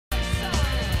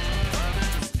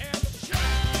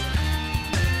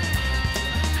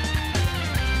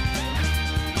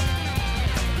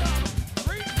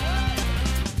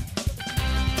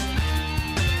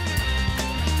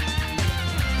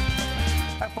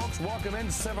folks. Welcome in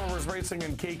Seven Rivers Racing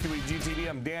and KQE GTV.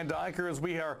 I'm Dan Dyker. As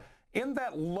we are in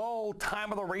that lull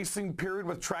time of the racing period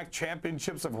with track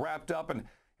championships have wrapped up and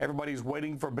everybody's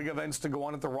waiting for big events to go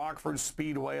on at the Rockford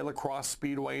Speedway, La Crosse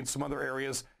Speedway, and some other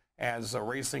areas as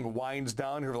racing winds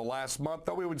down here the last month.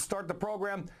 Thought we would start the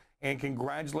program and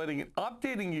congratulating and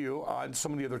updating you on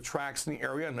some of the other tracks in the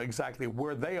area and exactly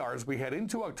where they are as we head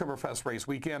into Oktoberfest race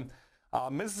weekend.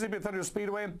 Mississippi Thunder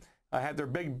Speedway had their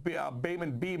big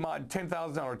Bayman B-Mod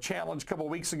 $10,000 challenge a couple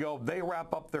weeks ago. They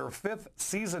wrap up their 5th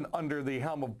season under the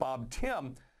helm of Bob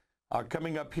Tim.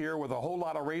 Coming up here with a whole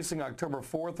lot of racing October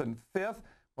 4th and 5th.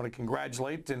 Want to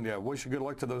congratulate and wish you good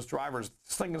luck to those drivers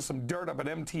slinging some dirt up at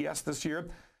MTS this year.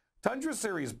 Tundra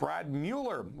Series, Brad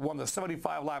Mueller won the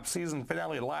 75-lap season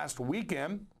finale last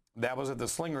weekend. That was at the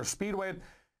Slinger Speedway.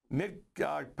 Nick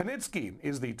Panitsky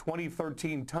is the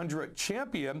 2013 Tundra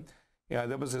champion. Yeah,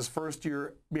 that was his first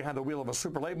year behind the wheel of a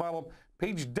super late model.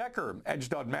 Paige Decker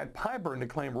edged out Matt Pyburn to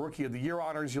claim Rookie of the Year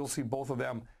honors. You'll see both of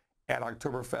them at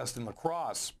Oktoberfest in La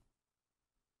Crosse.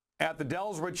 At the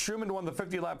Dells, Rich Schumann won the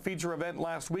 50-lap feature event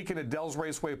last weekend at Dells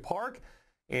Raceway Park,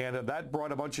 and that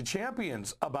brought a bunch of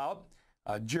champions about.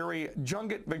 Jerry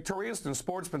Jungett victorious in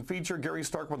Sportsman feature. Gary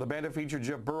Stark won the Bandit feature.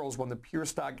 Jeff Burrows won the Pure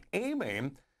Stock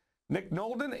A-Main. Nick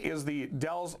Nolden is the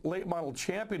Dells late model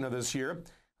champion of this year.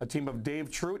 A team of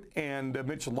Dave Trout and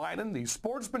Mitch Leiden, the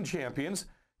Sportsman champions.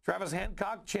 Travis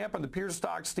Hancock, champ on the Pure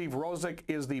Stock. Steve Rosick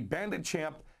is the Bandit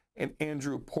champ. And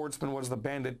Andrew Portsman was the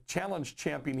Bandit Challenge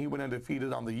champion. He went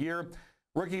undefeated on the year.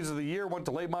 Rookies of the year went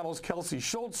to late models Kelsey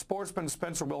Schultz, Sportsman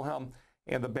Spencer Wilhelm,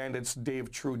 and the Bandits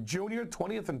Dave Trout Jr.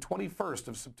 20th and 21st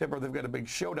of September, they've got a big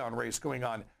showdown race going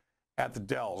on at the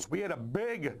Dells. We had a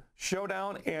big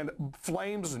showdown and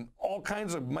flames and all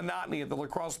kinds of monotony at the La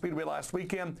Crosse Speedway last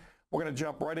weekend. We're going to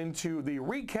jump right into the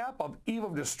recap of Eve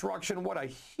of Destruction. What a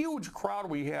huge crowd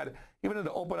we had, even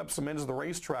to open up some ends of the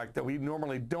racetrack that we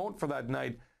normally don't for that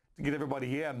night to get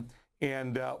everybody in.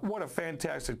 And what a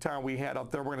fantastic time we had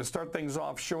out there. We're going to start things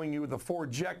off showing you the 4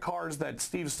 jet cars that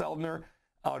Steve Seldner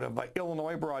out of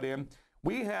Illinois brought in.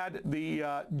 We had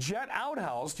the jet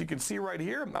outhouse. You can see right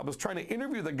here. I was trying to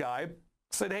interview the guy.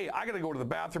 Said, hey, I got to go to the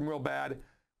bathroom real bad.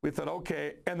 We thought,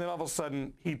 okay. And then all of a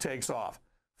sudden, he takes off.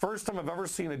 First time I've ever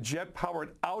seen a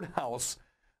jet-powered outhouse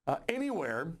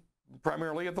anywhere,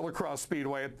 primarily at the La Crosse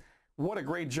Speedway. What a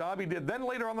great job he did. Then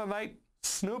later on the night,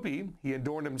 Snoopy, he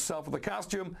adorned himself with a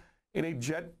costume in a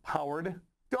jet-powered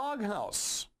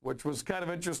doghouse, which was kind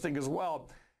of interesting as well.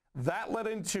 That led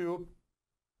into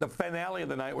the finale of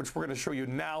the night, which we're going to show you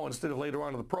now instead of later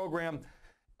on in the program.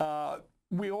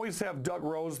 We always have Doug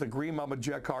Rose, the Green Mama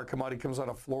jet car, come out. He comes out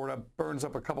of Florida, burns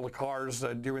up a couple of cars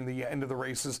during the end of the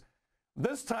races.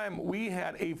 This time we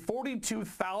had a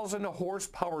 42,000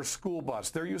 horsepower school bus.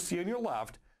 There you see on your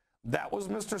left. That was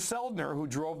Mr. Seldner, who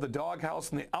drove the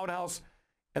doghouse and the outhouse,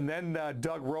 and then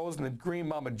Doug Rose and the Green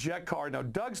Mama jet car. Now,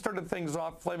 Doug started things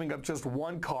off flaming up just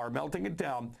one car, melting it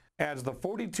down, as the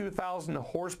 42,000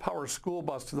 horsepower school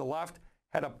bus to the left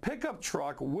had a pickup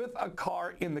truck with a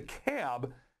car in the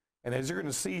cab. And as you're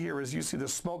going to see here, as you see the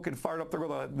smoke and fired up there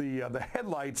with the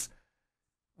headlights,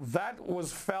 that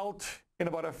was felt in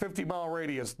about a 50-mile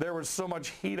radius. There was so much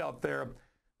heat out there,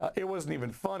 it wasn't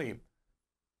even funny.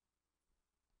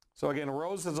 So again,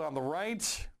 Rose is on the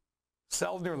right.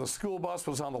 Seldner and the school bus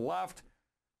was on the left.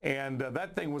 And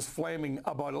that thing was flaming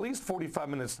about at least 45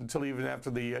 minutes until even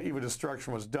after the Eve of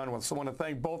Destruction was done with. So I want to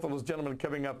thank both of those gentlemen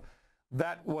coming up.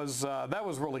 That was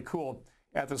really cool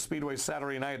at the Speedway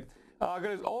Saturday night. I'm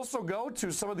going to also go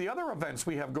to some of the other events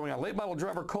we have going on. Late model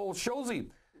driver Cole Schulze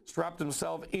strapped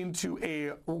himself into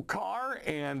a car,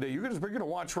 and we're going to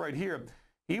watch right here.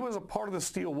 He was a part of the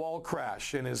steel wall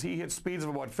crash, and as he hit speeds of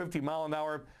about 50 miles an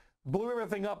hour, blew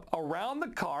everything up around the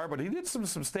car, but he did some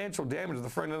substantial damage to the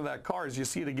front end of that car, as you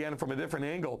see it again from a different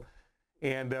angle.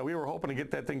 And we were hoping to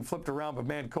get that thing flipped around, but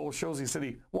man, Cole Schulze said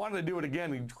he wanted to do it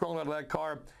again. He crawled out of that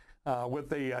car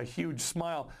with a huge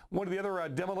smile. One of the other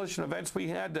demolition events we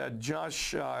had,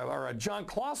 John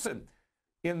Clausen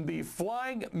in the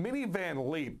flying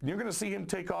minivan leap. You're going to see him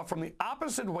take off from the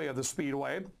opposite way of the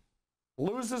speedway,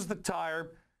 loses the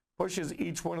tire, pushes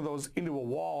each one of those into a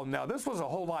wall. Now, this was a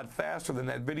whole lot faster than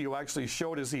that video actually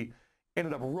showed as he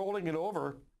ended up rolling it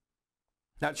over.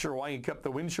 Not sure why he kept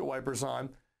the windshield wipers on.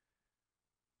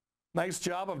 Nice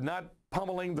job of not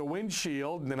pummeling the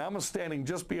windshield. And then I'm standing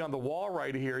just beyond the wall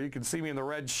right here. You can see me in the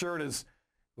red shirt as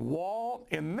wall.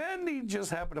 And then he just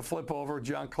happened to flip over.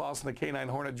 John Clausen, the K9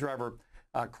 Hornet driver,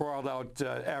 crawled out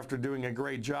after doing a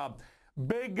great job.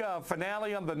 Big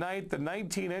finale on the night, the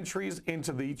 19 entries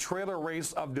into the trailer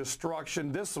race of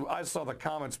destruction. This, I saw the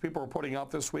comments people were putting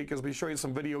out this week as we show you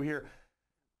some video here.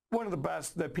 one of the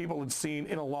best that people had seen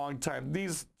in a long time.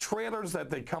 These trailers that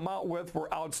they come out with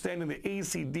were outstanding. The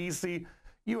AC/DC,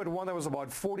 you had one that was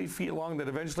about 40 feet long that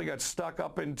eventually got stuck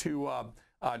up into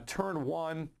turn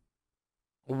one.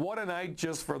 What a night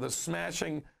just for the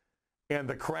smashing and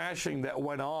the crashing that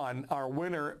went on. Our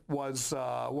winner was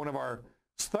one of our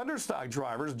Thunderstock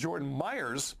drivers, Jordan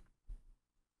Myers,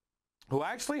 who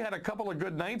actually had a couple of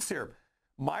good nights here.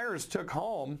 Myers took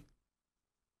home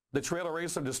the Trailer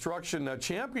Race of Destruction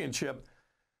championship,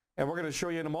 and we're going to show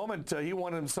you in a moment. He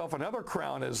won himself another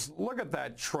crown. Look at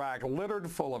that track, littered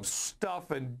full of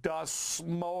stuff and dust,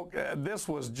 smoke. This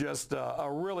was just a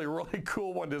really, really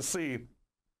cool one to see.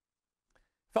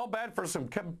 Felt bad for some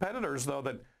competitors, though,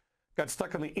 that got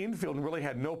stuck in the infield and really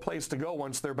had no place to go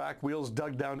once their back wheels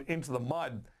dug down into the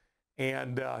mud.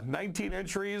 And 19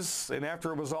 entries, and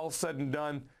after it was all said and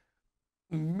done,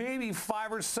 maybe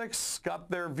 5 or 6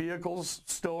 got their vehicles,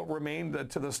 still remained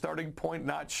to the starting point,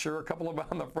 not sure. A couple of them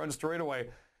on the front straightaway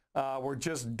were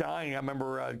just dying. I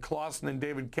remember Clausen and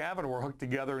David Cavan were hooked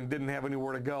together and didn't have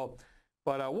anywhere to go.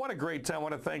 But what a great time. I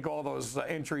want to thank all those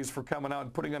entries for coming out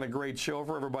and putting on a great show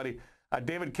for everybody.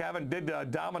 David Cavan did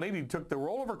dominate. He took the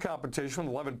rollover competition,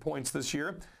 11 points this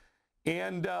year.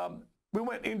 And we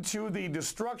went into the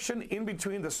destruction in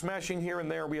between the smashing here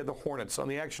and there. We had the Hornets on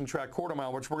the action track quarter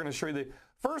mile, which we're going to show you the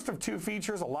first of 2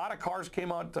 features. A lot of cars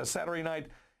came out Saturday night,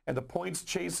 and the points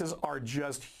chases are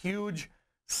just huge.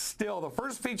 Still, the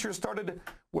first feature started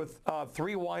with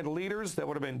 3 wide leaders. That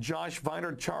would have been Josh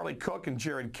Viner, Charlie Cook, and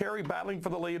Jared Carey battling for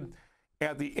the lead.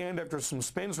 At the end, after some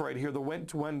spins right here, the win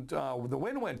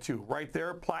went to right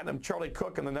there, Platinum Charlie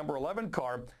Cook in the number 11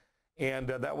 car. And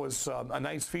that was a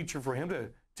nice feature for him to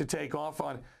take off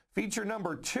on. Feature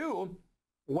number 2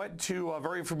 went to a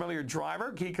very familiar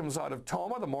driver. He comes out of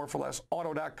Toma, the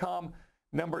moreforlessauto.com.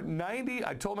 Number 90,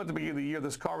 I told him at the beginning of the year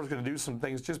this car was going to do some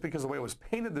things just because of the way it was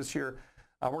painted this year.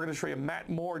 We're going to show you Matt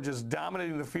Moore just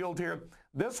dominating the field here.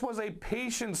 This was a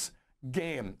patience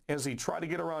game as he tried to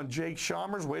get around Jake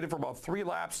Chalmers, waited for about 3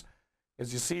 laps.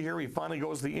 As you see here, he finally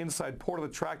goes to the inside port of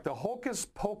the track. The Hocus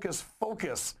Pocus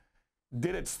Focus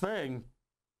did its thing,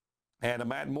 and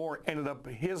Matt Moore ended up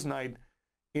his night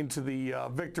into the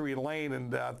victory lane.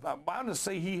 And I'm bound to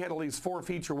say he had at least 4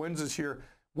 feature wins this year.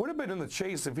 Would have been in the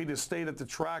chase if he just stayed at the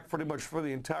track pretty much for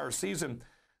the entire season.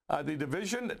 The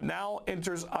division now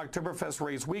enters Oktoberfest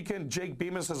race weekend. Jake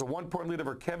Bemis has a 1-point lead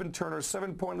over Kevin Turner,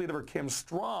 7-point lead over Kim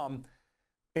Strom.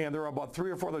 And there are about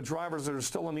 3 or 4 other drivers that are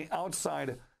still on the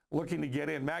outside looking to get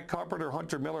in. Matt Carpenter,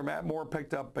 Hunter Miller, Matt Moore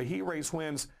picked up a heat race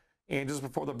wins. And just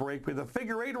before the break, we had the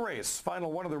figure 8 race,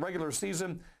 final one of the regular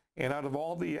season. And out of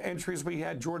all the entries we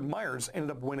had, Jordan Myers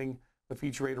ended up winning the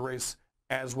feature 8 race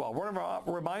as well. We're going to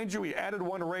remind you, we added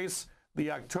 1 race. The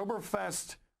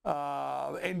Oktoberfest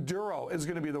Enduro is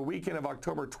going to be the weekend of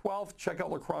October 12th. Check out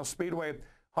La Crosse Speedway,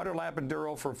 100-lap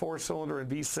Enduro for 4-cylinder and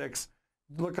V6.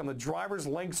 Look on the driver's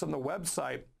links on the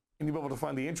website, and you'll be able to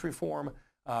find the entry form,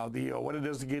 what it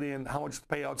is to get in, how much the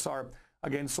payouts are.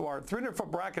 Again, so our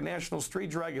 300-foot bracket National Street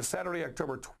Drag is Saturday,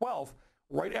 October 12th.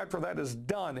 Right after that is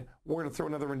done, we're going to throw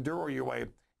another Enduro your way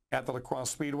at the La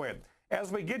Crosse Speedway.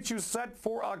 As we get you set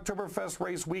for Oktoberfest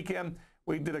race weekend,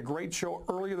 we did a great show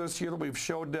earlier this year that we've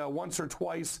showed once or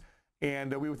twice,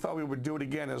 and we thought we would do it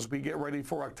again as we get ready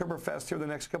for Oktoberfest here the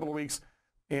next couple of weeks.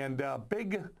 And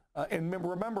big in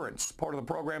remembrance part of the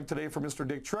program today for Mr.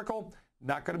 Dick Trickle.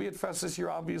 Not going to be at Fest this year,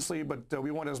 obviously, but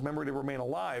we want his memory to remain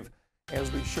alive as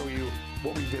we show you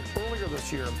what we did earlier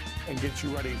this year and get you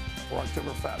ready for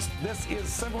Oktoberfest. This is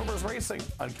Sept Rivers Racing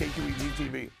on KQED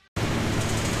TV.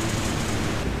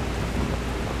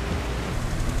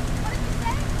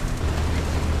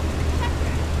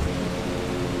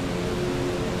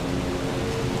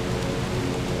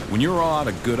 When you're all out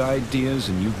of good ideas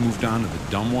and you've moved on to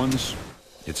the dumb ones,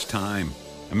 it's time.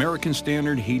 American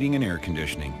Standard Heating and Air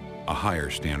Conditioning, a higher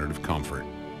standard of comfort.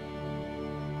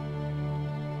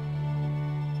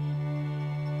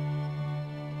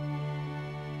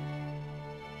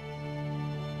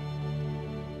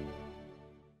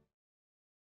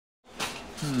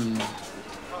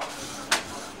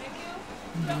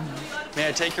 May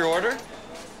I take your order?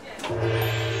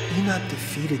 Be not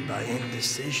defeated by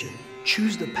indecision.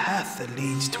 Choose the path that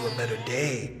leads to a better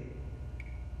day.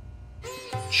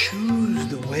 Choose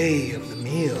the way of the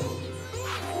meal.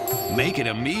 Make it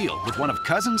a meal with one of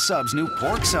Cousin Sub's new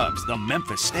pork subs, the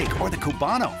Memphis steak or the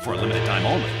Cubano for a limited time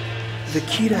only. The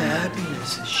key to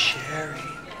happiness is sharing.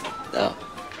 Oh.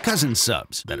 Cousin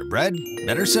Subs. Better bread,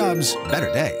 better subs,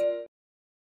 better day.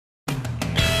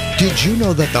 Did you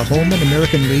know that the Holman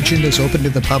American Legion is open to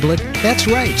the public? That's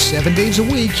right, 7 days a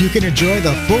week you can enjoy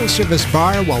the full-service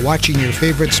bar while watching your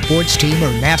favorite sports team or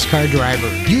NASCAR driver.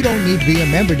 You don't need to be a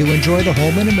member to enjoy the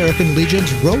Holman American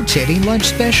Legion's rotating lunch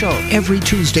special every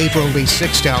Tuesday for only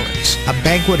 $6. A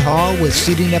banquet hall with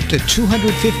seating up to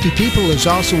 250 people is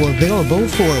also available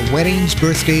for weddings,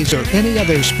 birthdays, or any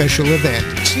other special event.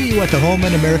 See you at the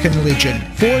Holman American Legion,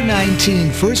 419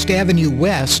 First Avenue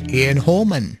West in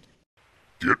Holman.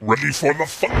 Get ready for the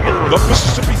Thunder! The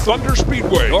Mississippi Thunder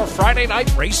Speedway. Your Friday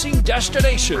night racing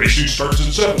destination. Racing starts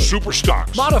at 7. Super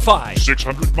stocks. Modified.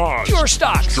 600 mods. Pure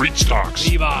stocks. Street stocks.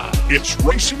 Viva. It's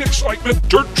racing excitement,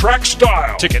 dirt track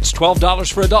style. Tickets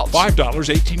 $12 for adults. $5,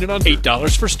 18 and under.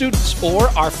 $8 for students. Or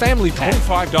our family pack.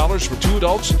 $25 for 2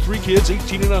 adults and 3 kids,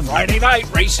 18 and under. Friday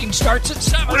night racing starts at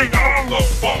 7. Bring on the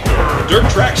Thunder! Dirt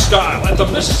track style at the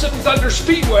Mississippi Thunder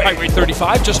Speedway. Highway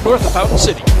 35 just north of Fountain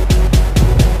City.